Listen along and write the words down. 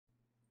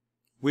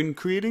When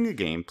creating a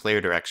game, player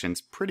direction's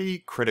pretty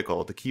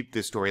critical to keep the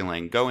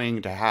storyline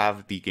going, to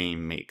have the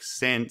game make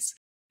sense,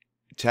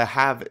 to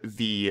have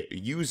the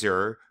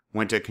user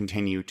want to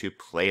continue to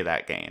play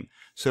that game.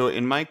 So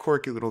in my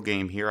quirky little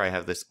game here, I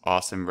have this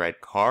awesome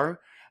red car,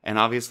 and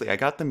obviously I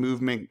got the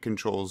movement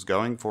controls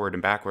going forward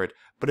and backward,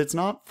 but it's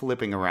not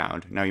flipping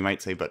around. Now you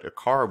might say, but a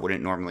car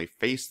wouldn't normally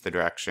face the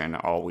direction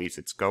always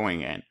it's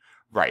going in.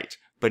 Right,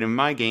 but in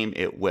my game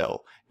it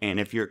will. And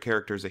if your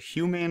character's a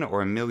human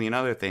or a million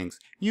other things,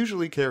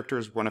 usually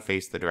characters want to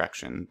face the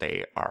direction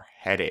they are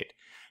headed.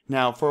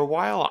 Now, for a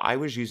while I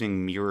was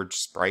using mirrored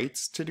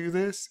sprites to do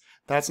this.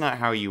 That's not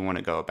how you want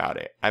to go about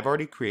it. I've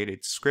already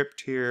created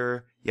script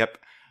here, yep,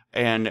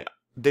 and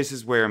this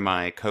is where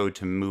my code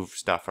to move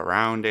stuff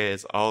around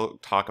is. I'll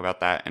talk about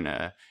that in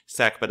a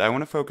sec, but I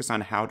want to focus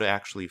on how to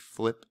actually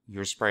flip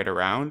your sprite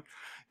around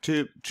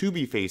to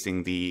be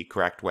facing the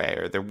correct way,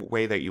 or the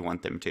way that you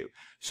want them to.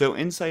 So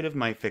inside of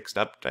my fixed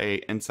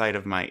update, inside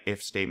of my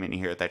if statement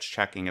here that's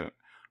checking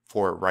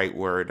for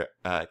rightward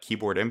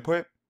keyboard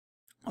input,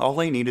 all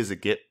I need is a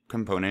get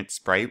component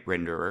sprite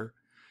renderer,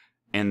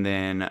 and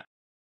then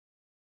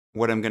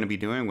what I'm going to be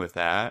doing with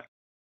that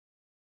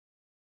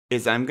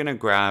is I'm going to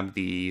grab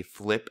the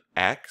flip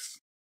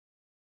X,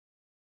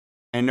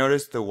 and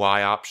notice the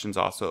Y option's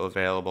also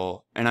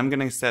available, and I'm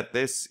going to set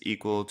this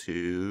equal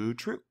to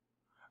true.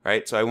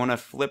 Right, so I want to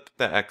flip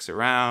the X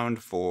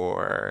around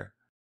for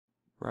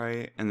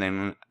right, and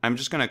then I'm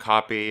just going to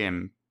copy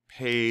and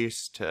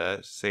paste to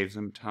save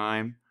some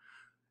time,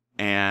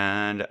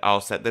 and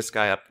I'll set this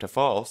guy up to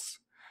false.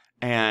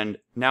 And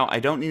now I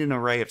don't need an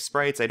array of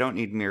sprites, I don't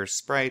need mirror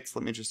sprites.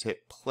 Let me just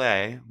hit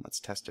play, let's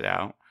test it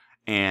out,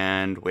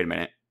 and wait a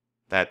minute,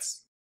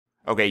 that's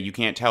okay, you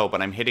can't tell,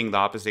 but I'm hitting the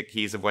opposite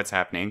keys of what's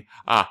happening.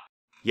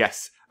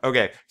 Yes,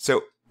 okay,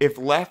 so if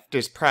left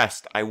is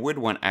pressed, I would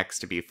want X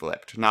to be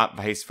flipped, not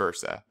vice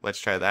versa. Let's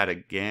try that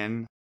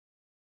again.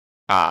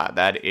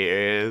 That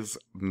is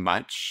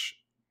much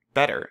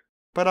better.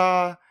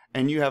 But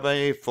and you have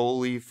a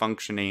fully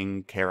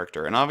functioning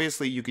character. And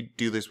obviously you could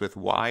do this with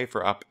Y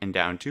for up and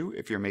down too,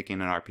 if you're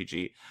making an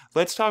RPG.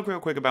 Let's talk real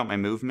quick about my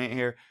movement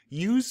here.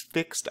 Use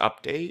fixed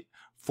update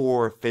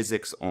for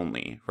physics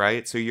only,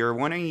 right? So you're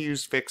wanting to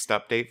use fixed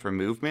update for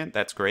movement,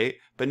 that's great,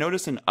 but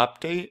notice an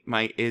update,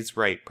 my is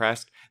right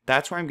pressed,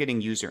 that's where I'm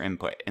getting user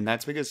input, and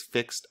that's because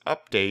fixed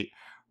update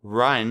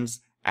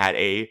runs at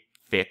a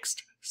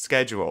fixed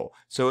schedule.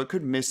 So it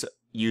could miss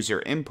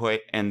user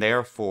input and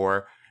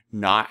therefore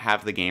not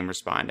have the game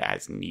respond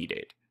as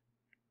needed.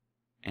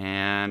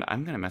 And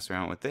I'm gonna mess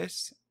around with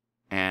this,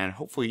 and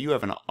hopefully you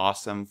have an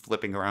awesome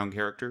flipping around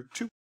character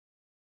too.